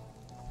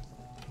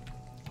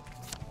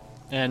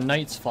 And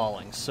night's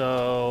falling,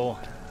 so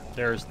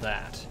there's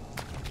that.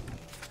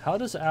 How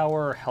does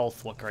our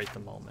health look right at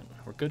the moment?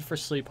 We're good for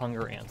sleep,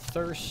 hunger, and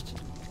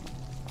thirst.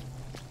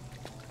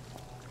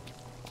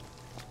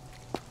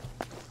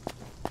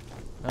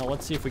 Now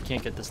let's see if we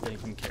can't get this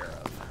taken care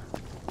of.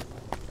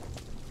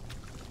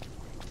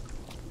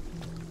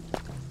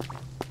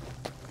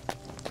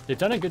 They've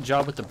done a good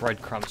job with the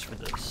breadcrumbs for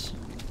this.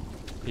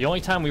 The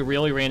only time we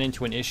really ran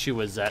into an issue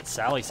was at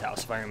Sally's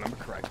house, if I remember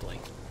correctly.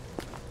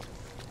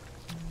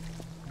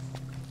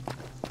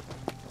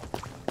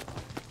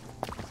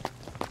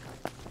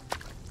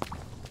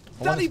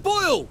 Danny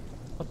Boyle!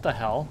 What the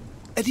hell?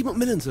 Eddie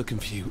McMillan's looking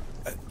for you.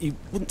 You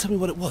wouldn't tell me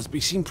what it was, but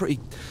you seemed pretty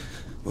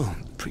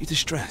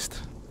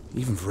distressed.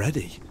 Even for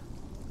Eddie.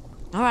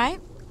 All right,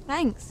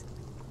 thanks.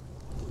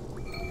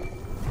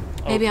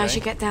 Maybe I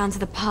should get down to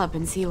the pub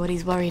and see what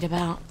he's worried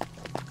about.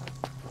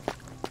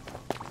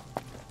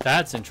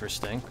 That's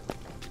interesting.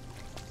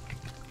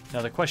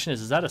 Now the question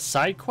is that a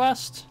side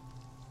quest?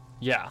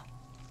 Yeah.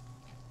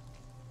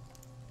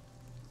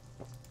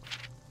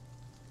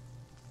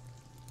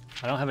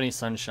 I don't have any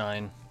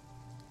sunshine.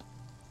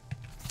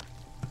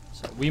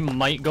 So we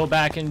might go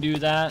back and do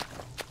that.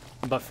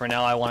 But for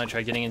now I want to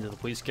try getting into the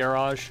police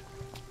garage.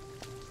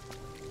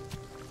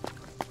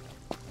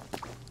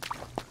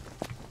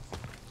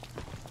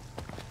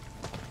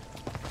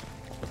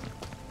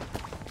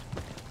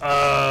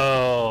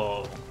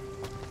 Oh.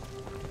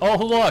 Oh,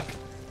 look.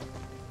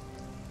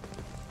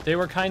 They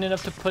were kind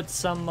enough to put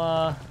some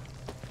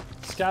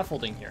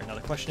scaffolding here. Now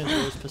the question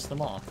is, what pissed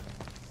them off?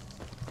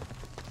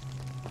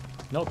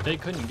 Nope, they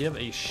couldn't give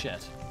a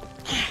shit.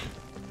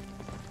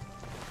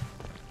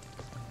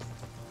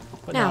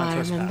 But now I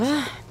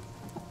remember.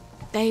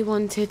 They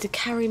wanted to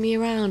carry me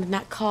around in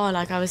that car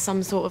like I was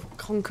some sort of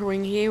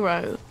conquering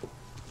hero.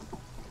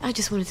 I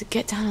just wanted to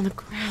get down on the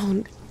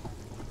ground.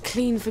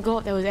 Clean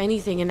forgot there was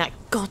anything in that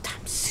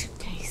goddamn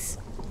suitcase.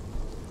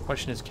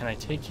 Question is, can I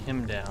take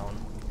him down?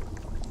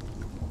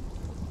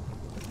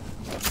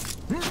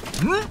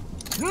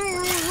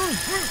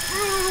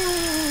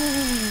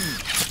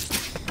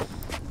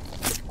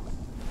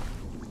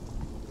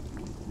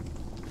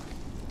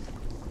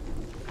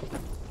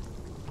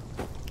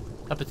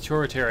 That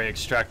pituitary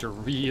extractor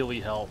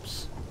really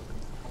helps.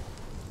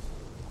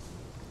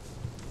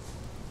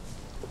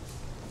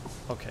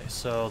 Okay,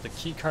 so the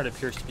key card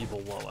appears to be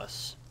below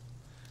us.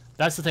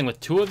 That's the thing, with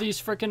two of these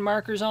frickin'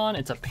 markers on,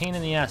 it's a pain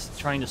in the ass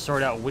trying to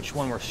sort out which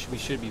one we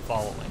should be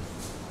following.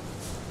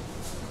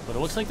 But it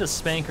looks like the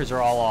spankers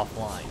are all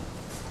offline.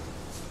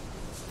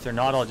 If they're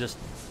not, I'll just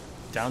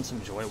down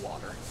some joy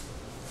water.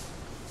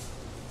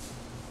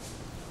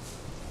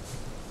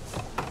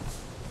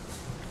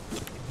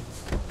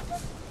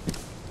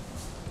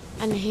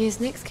 And here's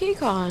Nick's key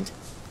card.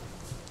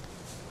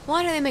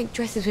 Why don't they make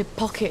dresses with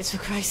pockets, for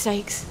Christ's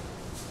sakes?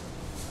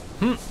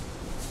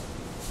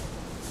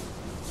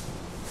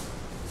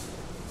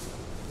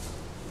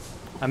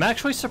 I'm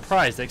actually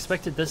surprised. I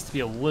expected this to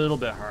be a little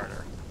bit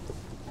harder.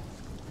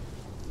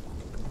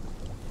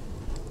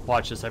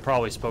 Watch this. I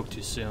probably spoke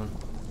too soon.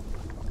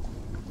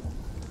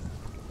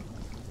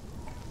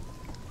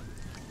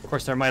 Of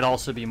course, there might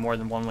also be more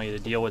than one way to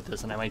deal with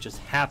this, and I might just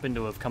happen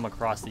to have come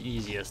across the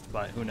easiest,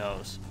 but who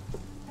knows.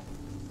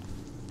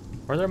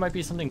 Or there might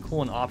be something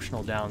cool and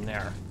optional down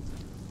there.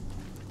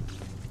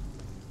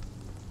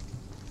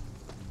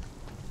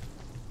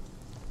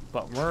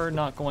 But we're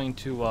not going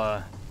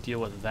to deal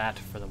with that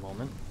for the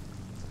moment.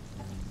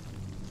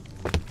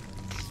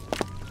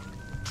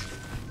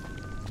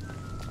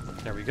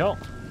 There we go.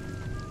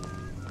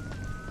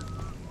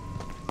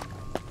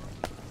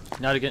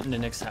 Now to get into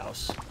Nick's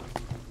house.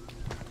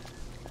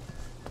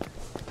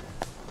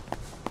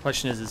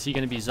 Question is he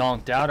going to be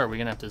zonked out, or are we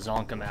going to have to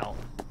zonk him out?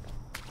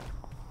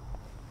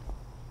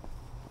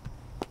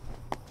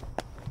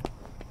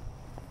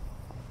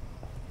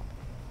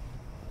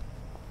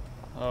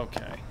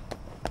 Okay.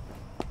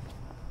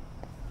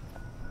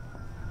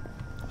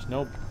 There's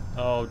no...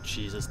 Oh,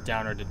 Jesus.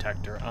 Downer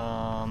detector.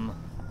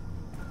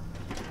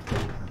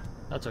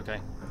 That's okay.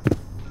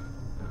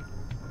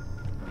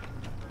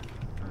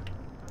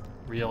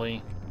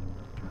 Really?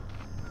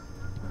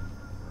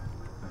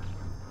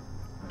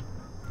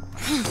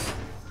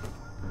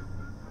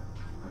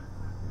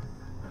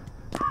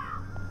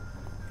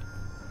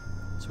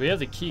 So we have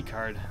the key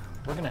card.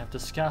 We're gonna have to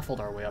scaffold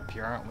our way up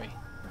here, aren't we?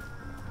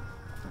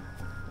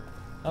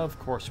 Of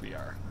course we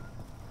are.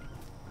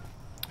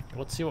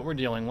 Let's see what we're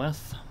dealing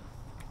with.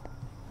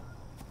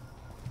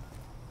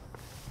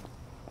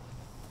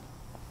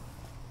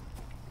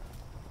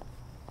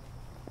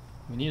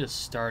 We need a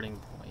starting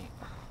point.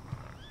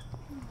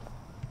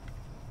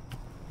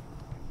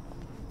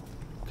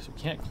 Because we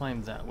can't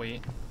climb that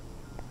way.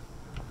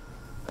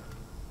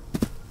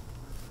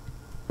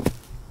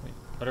 Wait,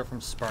 letter from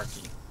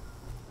Sparky.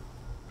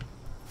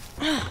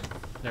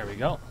 There we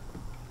go.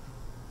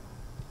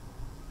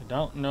 I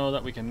don't know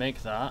that we can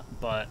make that,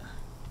 but...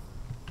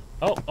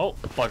 Oh,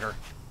 bugger.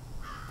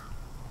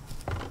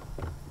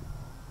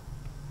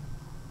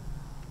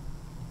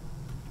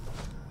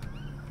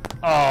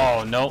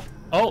 Oh, no.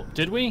 Oh,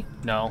 did we?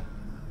 No.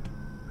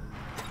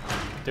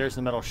 There's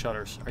the metal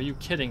shutters. Are you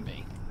kidding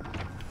me?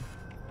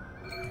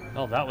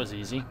 Oh, that was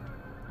easy.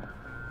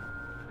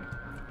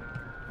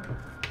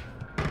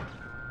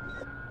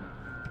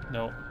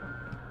 No.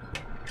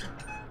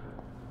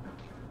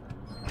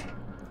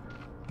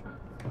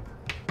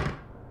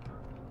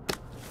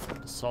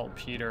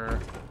 Saltpeter.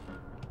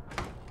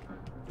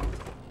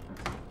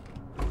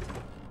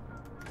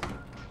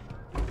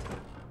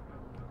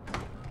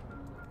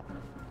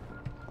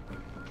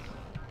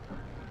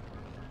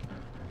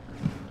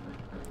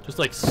 Just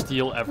like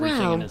steal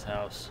everything in his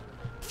house.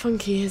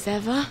 Funky as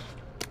ever.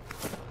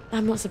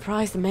 I'm not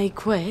surprised the maid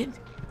quit.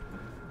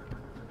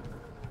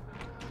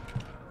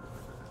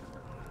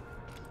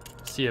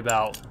 See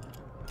about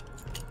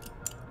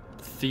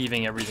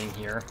thieving everything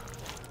here.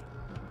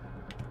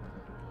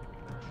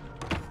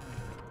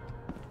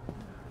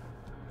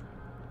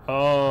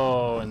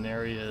 Oh, and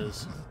there he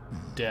is.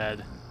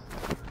 Dead.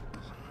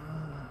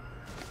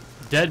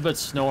 Dead but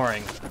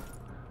snoring.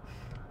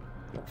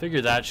 Figure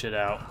that shit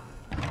out.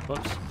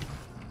 Whoops.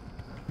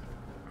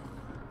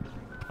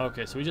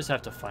 Okay, so we just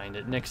have to find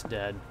it. Nick's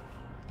dead.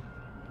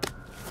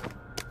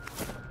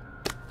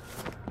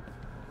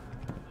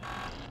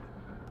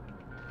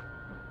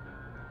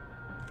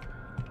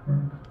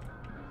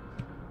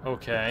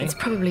 Okay. It's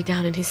probably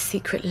down in his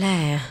secret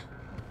lair.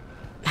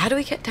 How do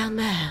we get down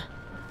there?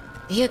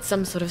 He had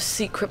some sort of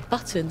secret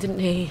button, didn't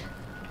he?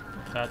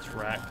 That's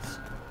wrecked.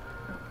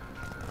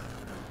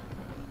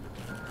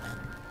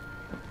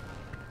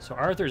 So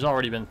Arthur's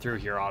already been through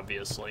here,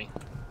 obviously.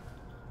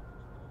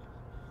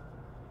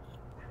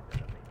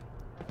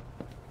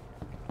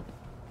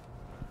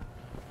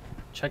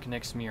 Check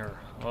Nick's mirror.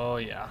 Oh,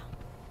 yeah.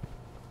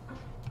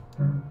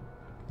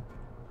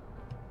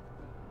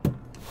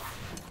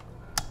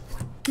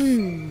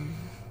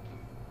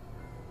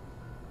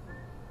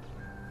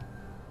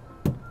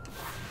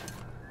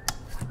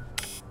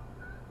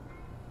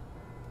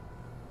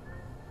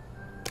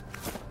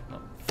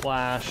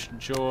 Flash,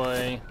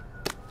 joy,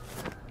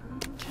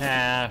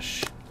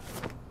 cash,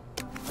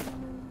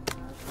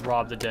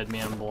 rob the dead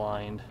man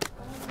blind.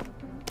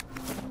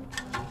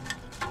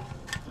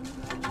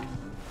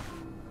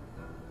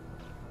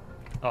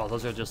 Oh,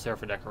 those are just there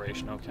for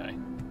decoration. Okay.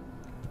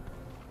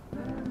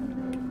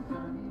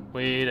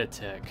 Wait a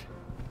tick.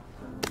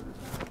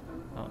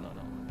 Oh, no,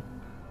 no.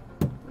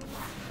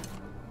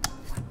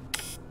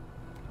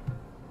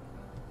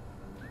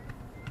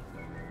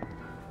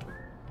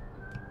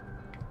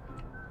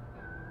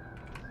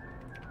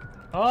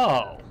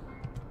 Oh.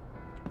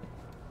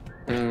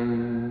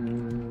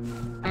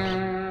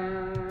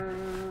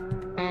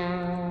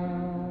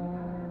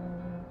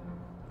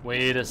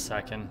 Wait a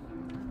second.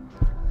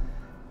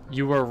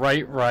 You were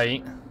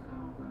right.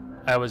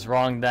 I was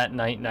wrong that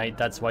night.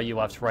 That's why you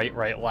left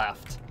right,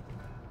 left.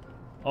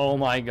 Oh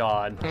my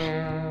god.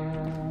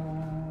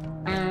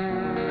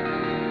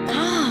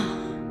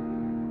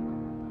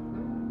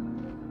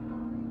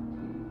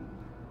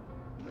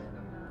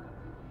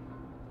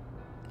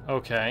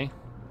 Okay.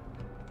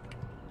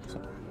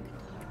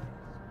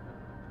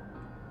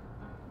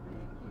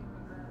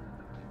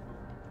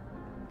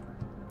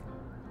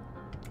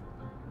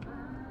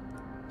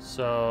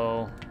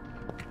 So...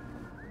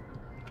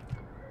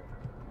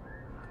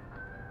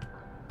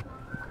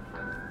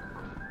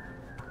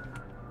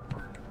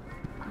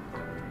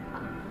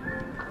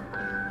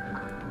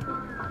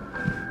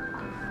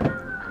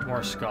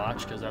 more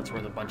scotch, because that's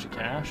worth a bunch of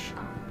cash.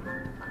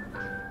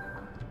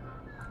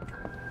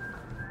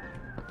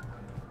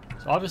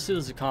 So obviously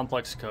this is a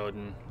complex code,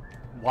 and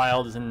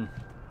Wild is in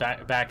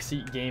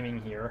backseat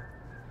gaming here.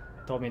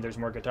 Told me there's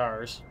more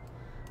guitars.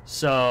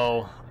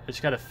 So I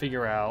just gotta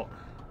figure out...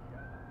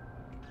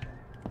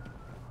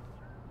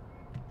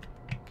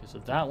 Okay, so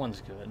that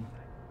one's good.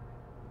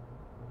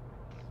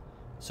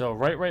 So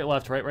right,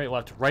 left, right,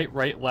 left,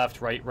 right,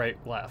 left,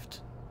 right,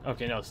 left.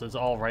 Okay, no, so it's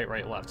all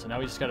right, left. So now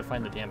we just gotta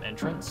find the damn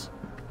entrance.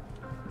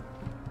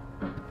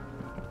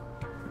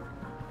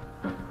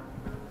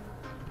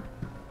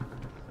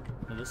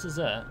 Now this is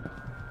it.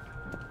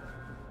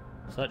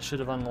 So that should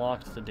have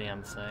unlocked the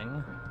damn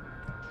thing.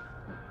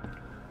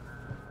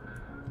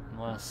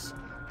 Unless...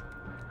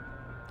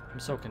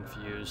 I'm so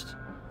confused.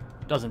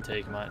 Doesn't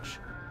take much.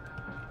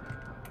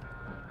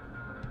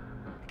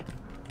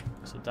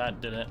 So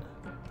that did it.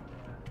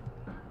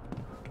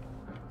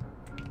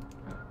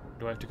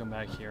 Do I have to come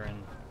back here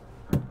and...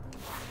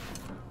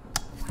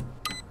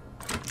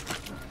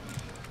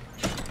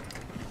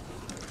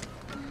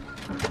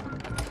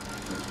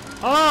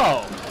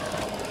 Oh!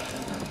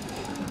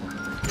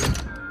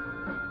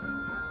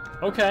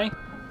 Okay.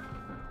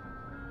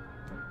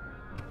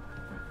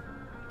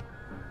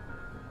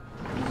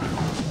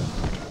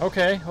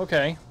 Okay.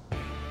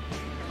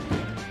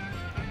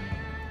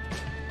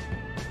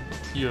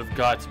 You have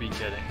got to be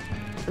kidding.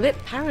 A bit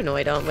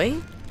paranoid, aren't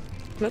we?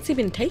 What's he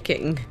been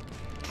taking?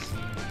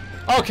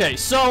 Okay,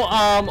 so,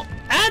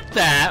 at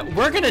that,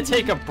 we're gonna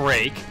take a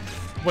break.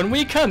 When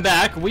we come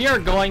back, we are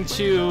going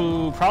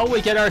to probably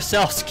get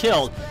ourselves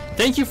killed.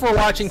 Thank you for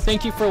watching.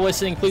 Thank you for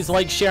listening. Please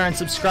like, share, and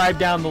subscribe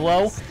down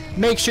below.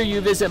 Make sure you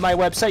visit my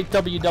website,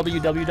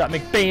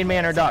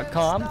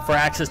 www.mcbainmanor.com, for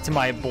access to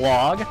my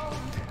blog.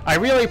 I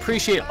really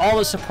appreciate all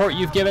the support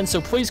you've given,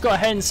 so please go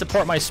ahead and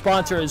support my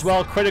sponsor as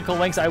well, Critical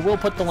Links. I will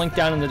put the link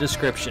down in the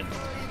description.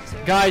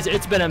 Guys,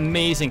 it's been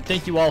amazing.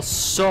 Thank you all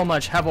so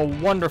much. Have a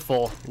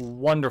wonderful,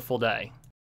 wonderful day.